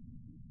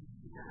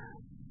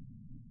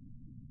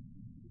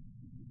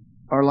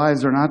 Our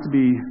lives are not to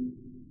be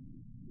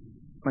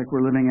like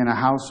we're living in a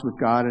house with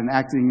God and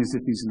acting as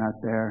if He's not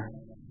there.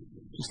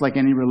 Just like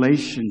any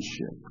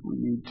relationship, we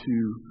need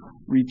to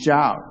reach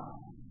out.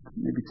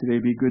 Maybe today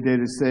would be a good day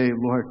to say,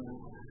 Lord,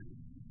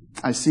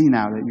 I see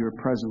now that you're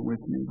present with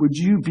me. Would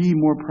you be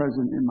more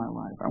present in my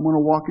life? I want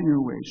to walk in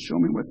your ways. Show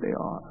me what they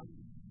are.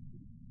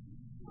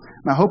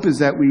 My hope is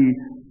that we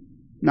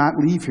not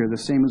leave here the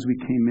same as we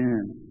came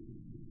in.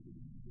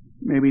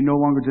 May we no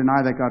longer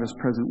deny that God is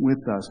present with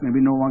us. May we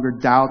no longer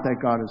doubt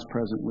that God is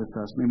present with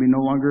us. May we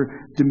no longer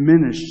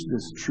diminish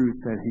this truth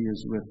that He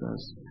is with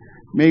us.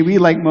 May we,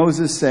 like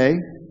Moses, say,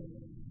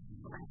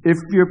 if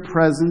your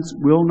presence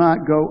will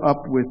not go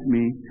up with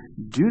me,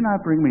 do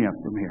not bring me up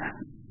from here.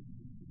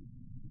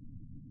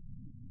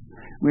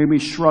 May we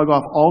shrug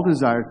off all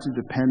desire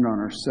to depend on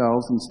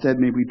ourselves. Instead,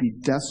 may we be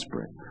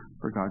desperate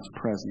for God's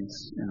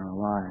presence in our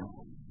lives.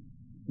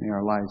 May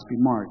our lives be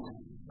marked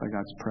by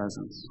God's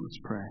presence. Let's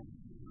pray.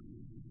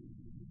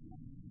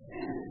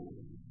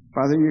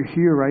 Father, you're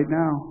here right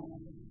now.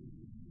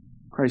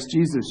 Christ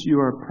Jesus, you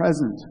are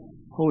present.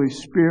 Holy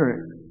Spirit,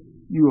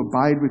 you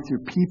abide with your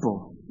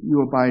people.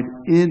 You abide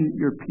in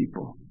your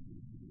people.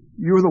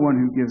 You're the one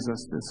who gives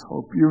us this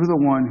hope. You're the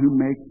one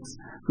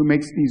who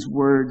makes these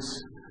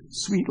words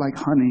sweet like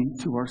honey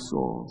to our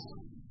souls.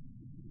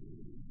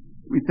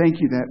 We thank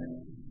you that,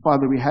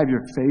 Father, we have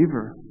your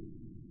favor.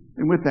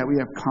 And with that, we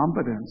have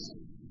confidence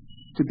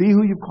to be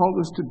who you've called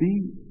us to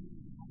be.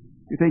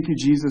 We thank you,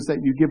 Jesus, that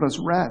you give us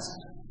rest.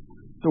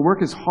 The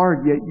work is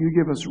hard, yet you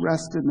give us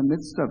rest in the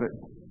midst of it.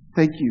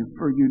 Thank you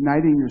for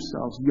uniting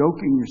yourselves,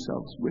 yoking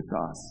yourselves with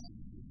us.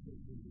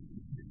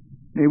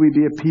 May we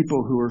be a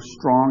people who are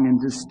strong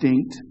and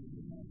distinct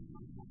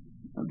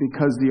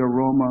because the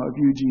aroma of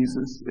you,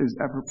 Jesus, is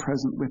ever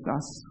present with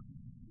us.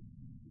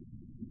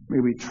 May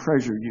we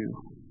treasure you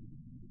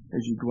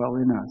as you dwell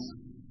in us.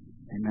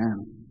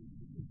 Amen.